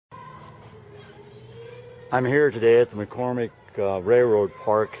I'm here today at the McCormick Railroad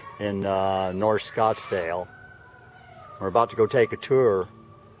Park in North Scottsdale. We're about to go take a tour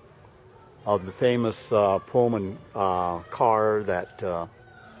of the famous Pullman car that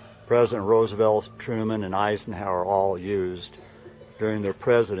President Roosevelt, Truman, and Eisenhower all used during their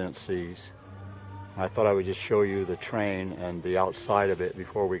presidencies. I thought I would just show you the train and the outside of it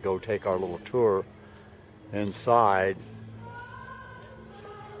before we go take our little tour inside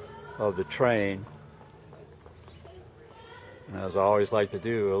of the train. And as I always like to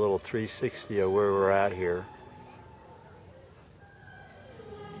do, a little 360 of where we're at here.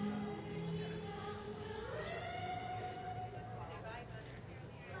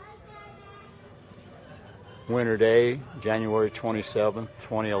 Winter day, January 27th,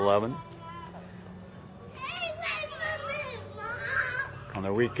 2011. On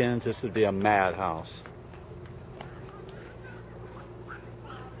the weekends, this would be a madhouse.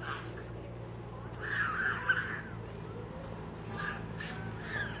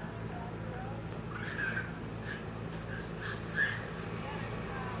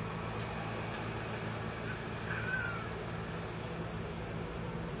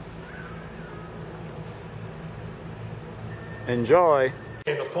 Enjoy.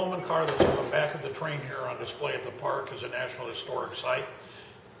 Okay, the Pullman car that's on the back of the train here on display at the park is a National Historic Site.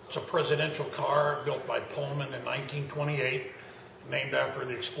 It's a presidential car built by Pullman in 1928, named after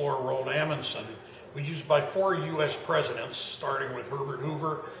the explorer Roald Amundsen. It was used by 4 U.S. presidents, starting with Herbert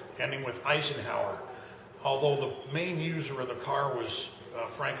Hoover, ending with Eisenhower. Although the main user of the car was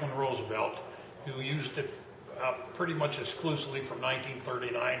Franklin Roosevelt, who used it pretty much exclusively from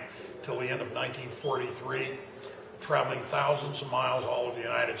 1939 till the end of 1943. Traveling thousands of miles all over the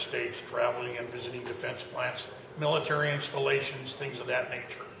United States, traveling and visiting defense plants, military installations, things of that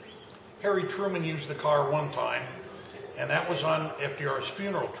nature. Harry Truman used the car one time, and that was on FDR's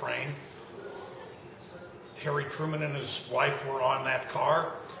funeral train. Harry Truman and his wife were on that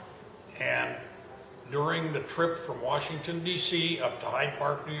car, and during the trip from Washington, D.C. up to Hyde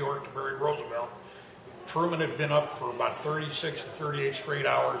Park, New York to bury Roosevelt, Truman had been up for about 36 to 38 straight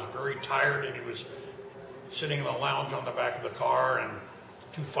hours, very tired, and he was sitting in the lounge on the back of the car, and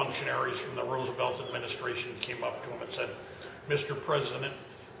 2 functionaries from the Roosevelt administration came up to him and said, "Mr. President,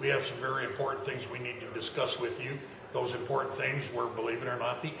 we have some very important things we need to discuss with you." Those important things were, believe it or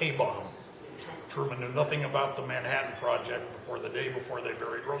not, the A-bomb. Truman knew nothing about the Manhattan Project before the day before they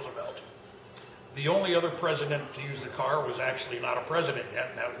buried Roosevelt. The only other president to use the car was actually not a president yet,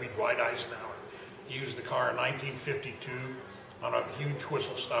 and that would be Dwight Eisenhower. He used the car in 1952 on a huge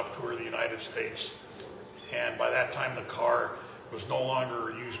whistle-stop tour of the United States. And by that time, the car was no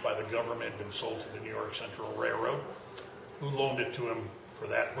longer used by the government. It had been sold to the New York Central Railroad, who loaned it to him for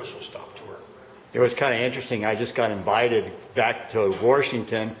that whistle-stop tour. It was kind of interesting. I just got invited back to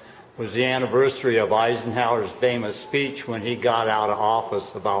Washington. It was the anniversary of Eisenhower's famous speech when he got out of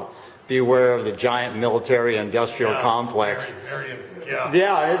office about beware of the giant military-industrial complex.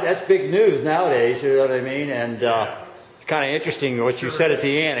 Yeah, that's big news nowadays, you know what I mean? And it's kind of interesting what you said at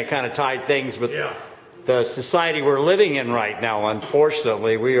the end. It kind of tied things with the society we're living in right now.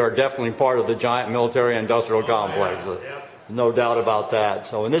 Unfortunately, we are definitely part of the giant military-industrial complex. No doubt about that.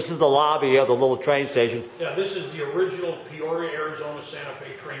 So, and this is the lobby of the little train station. Yeah, this is the original Peoria, Arizona Santa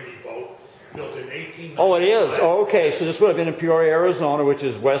Fe train depot, built in 1895. Oh, it is? Oh, okay. So this would have been in Peoria, Arizona, which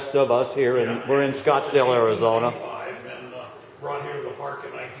is west of us here, and we're in Scottsdale, Arizona. And brought here to the park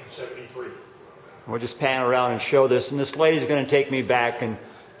in 1973. We'll just pan around and show this, and this lady's going to take me back and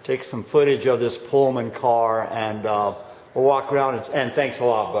take some footage of this Pullman car, and we'll walk around. And thanks a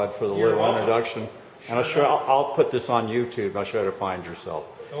lot, Bud, for the little introduction. And I'll put this on YouTube. I'll show you how to find yourself.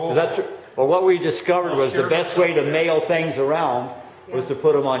 Well, what we discovered was the best way to mail things around was to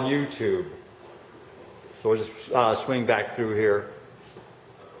put them on YouTube. So we'll just swing back through here.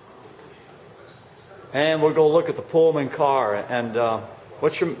 And we'll go look at the Pullman car. And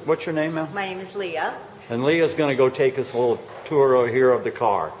what's your name, ma'am? My name is Leah. And Leah's going to go take us a little tour over here of the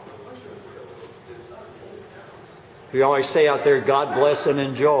car. We always say out there, God bless and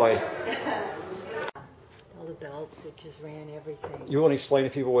enjoy. All the belts, it just ran everything. You want to explain to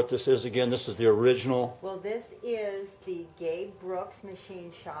people what this is again? This is the original? Well, this is the Gabe Brooks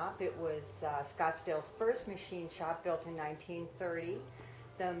Machine Shop. It was Scottsdale's first machine shop, built in 1930.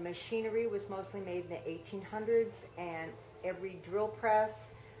 The machinery was mostly made in the 1800s, and every drill press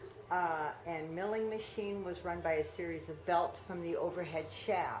and milling machine was run by a series of belts from the overhead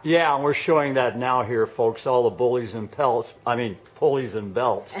shaft. Yeah, and we're showing that now here, folks, all the pulleys and belts.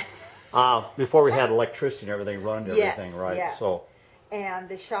 Before we had electricity and everything run to everything, right? Yes. So, and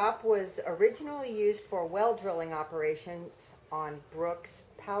the shop was originally used for well drilling operations on Brooks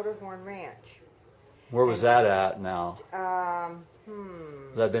Powderhorn Ranch. Where was that at now?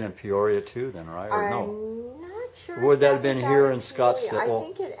 Has That been in Peoria too then, right? Or no? I'm not sure. Would if that have been was here out in Peoria. Scottsdale? I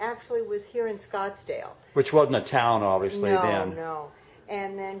think it actually was here in Scottsdale. Which wasn't a town, obviously, No, then. no.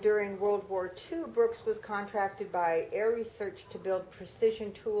 And then during World War II, Brooks was contracted by Air Research to build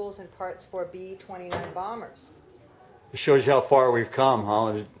precision tools and parts for B-29 bombers. It shows you how far we've come,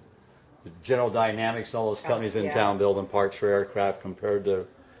 huh? The General Dynamics, all those companies in yeah. town building parts for aircraft compared to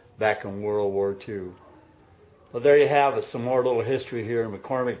back in World War II. Well, there you have it. Some more little history here in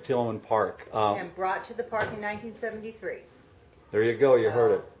McCormick-Stillman Park. And brought to the park in 1973. There you go. You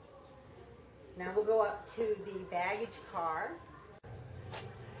heard it. Now we'll go up to the baggage car.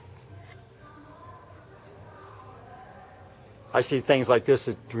 I see things like this.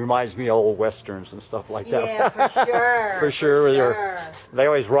 It reminds me of old westerns and stuff like that. Yeah, for sure. For sure. For sure. They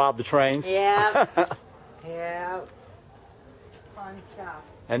always rob the trains. Yeah. Yeah. Fun stuff.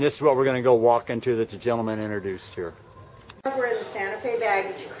 And this is what we're going to go walk into that the gentleman introduced here. We're in the Santa Fe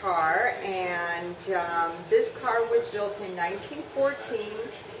baggage car, and this car was built in 1914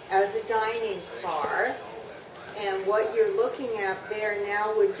 as a dining car. And what you're looking at there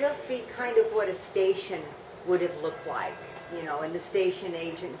now would just be kind of what a station would have looked like, you know, and the station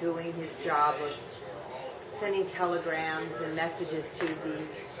agent doing his job of sending telegrams and messages to the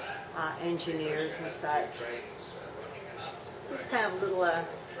engineers and such. Just kind of a little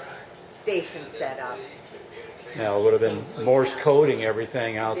station setup. Yeah, it would have been Morse coding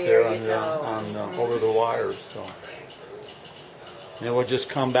everything out there on over the wires. So, and then we'll just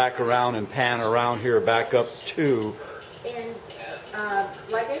come back around and pan around here, back up to. And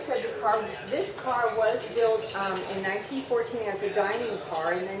like I said, this car was built in 1914 as a dining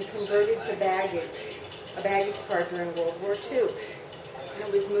car, and then converted to a baggage car during World War II. And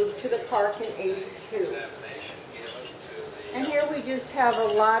it was moved to the park in '82. And here we just have a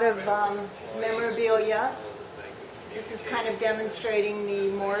lot of memorabilia. This is kind of demonstrating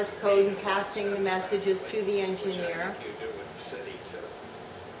the Morse code and passing the messages to the engineer.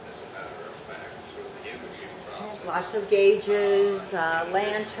 Lots of gauges,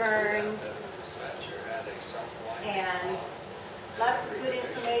 lanterns, and lots of good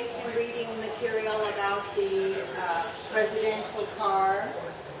information, reading material about the presidential car.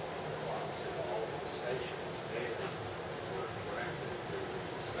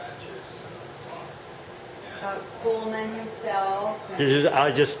 Pullman himself.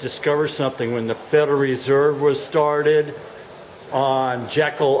 I just discovered something when the Federal Reserve was started on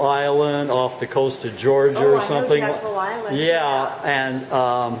Jekyll Island off the coast of Georgia or something. I know Jekyll Island. Yeah,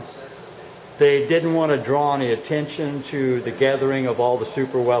 and they didn't want to draw any attention to the gathering of all the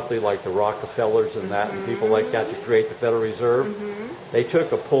super wealthy like the Rockefellers and that and people like that to create the Federal Reserve. They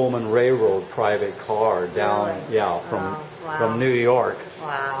took a Pullman Railroad private car down, from New York.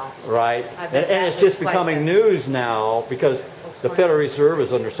 Wow. Right? And it's just becoming news now because the Federal Reserve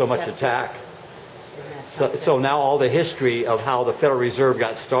is under so much attack. So now all the history of how the Federal Reserve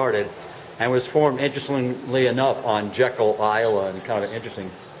got started and was formed, interestingly enough, on Jekyll Island, kind of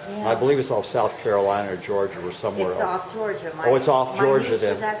interesting. Yeah. I believe it's off South Carolina or Georgia or somewhere else. It's off Georgia. It's off Georgia my niece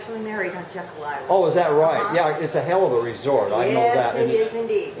then. was actually married on Jekyll Island. Oh, is that right? Yeah, it's a hell of a resort. I know that. Yes, it is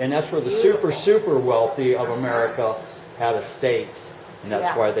indeed. And that's where the Beautiful. super wealthy of America had estates. And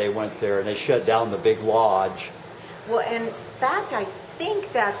that's why they went there. And they shut down the big lodge. Well, in fact, I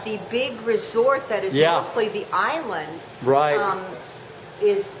think that the big resort that is mostly the island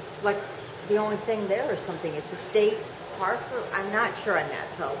is like the only thing there or something. It's a state park. I'm not sure on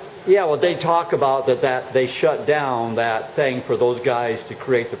that. So yeah, well, they talk about that they shut down that thing for those guys to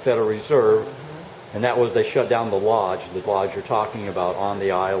create the Federal Reserve, and that was they shut down the lodge you're talking about on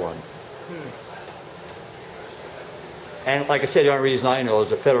the island. And like I said, the only reason I know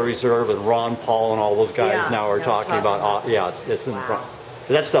is the Federal Reserve and Ron Paul and all those guys now are talking about it's in front.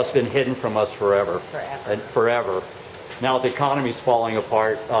 That stuff's been hidden from us forever. Forever. Now the economy's falling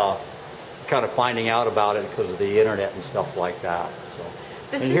apart, kind of finding out about it because of the internet and stuff like that. So.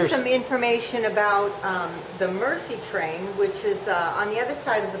 This is some information about the Mercy train, which is on the other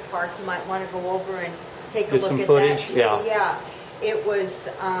side of the park. You might want to go over and take a look at footage. that. Yeah. It was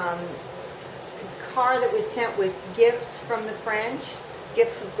a car that was sent with gifts from the French,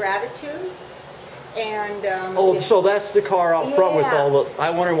 gifts of gratitude. And so that's the car out front with all the. I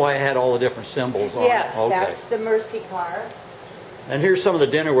wonder why it had all the different symbols on it. Yes, that's the Mercy car. And here's some of the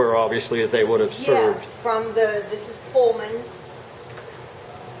dinnerware, obviously, that they would have served. Yes, this is Pullman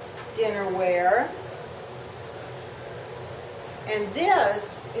dinnerware. And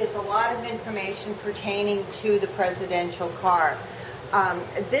this is a lot of information pertaining to the presidential car.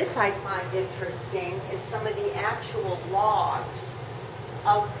 This I find interesting is some of the actual logs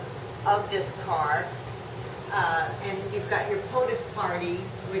of of this car. And you've got your POTUS party,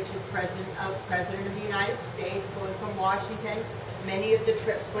 which is President of the United States, going from Washington. Many of the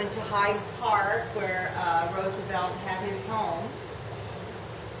trips went to Hyde Park, where Roosevelt had his home.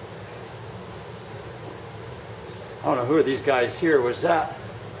 I don't know who are these guys here. Was that?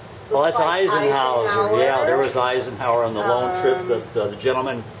 Well, that's Looks like Eisenhower. Yeah, Eisenhower. there was Eisenhower on the lone trip that the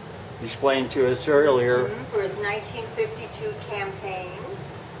gentleman explained to us earlier. For his 1952 campaign.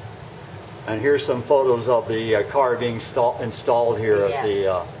 And here's some photos of the car being installed here at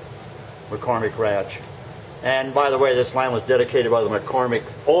the McCormick Ranch. And by the way, this land was dedicated by the McCormick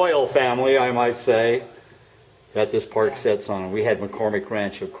oil family, I might say, that this park sits on. We had McCormick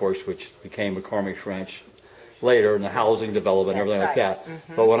Ranch, of course, which became McCormick Ranch later, and the housing development and everything like that.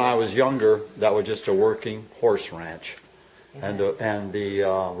 But when I was younger, that was just a working horse ranch. And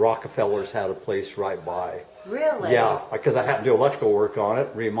the Rockefellers had a place right by. Really? Yeah, because I happened to do electrical work on it,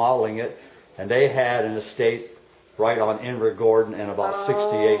 remodeling it, and they had an estate right on Inver Gordon and about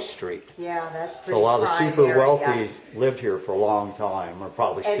 68th Street. Yeah, that's pretty So a lot of the prime super area. wealthy lived here for a long time, or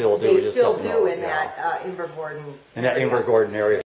probably And still do. they we just still don't do know. in that Inver Gordon in that area. Inver Gordon area.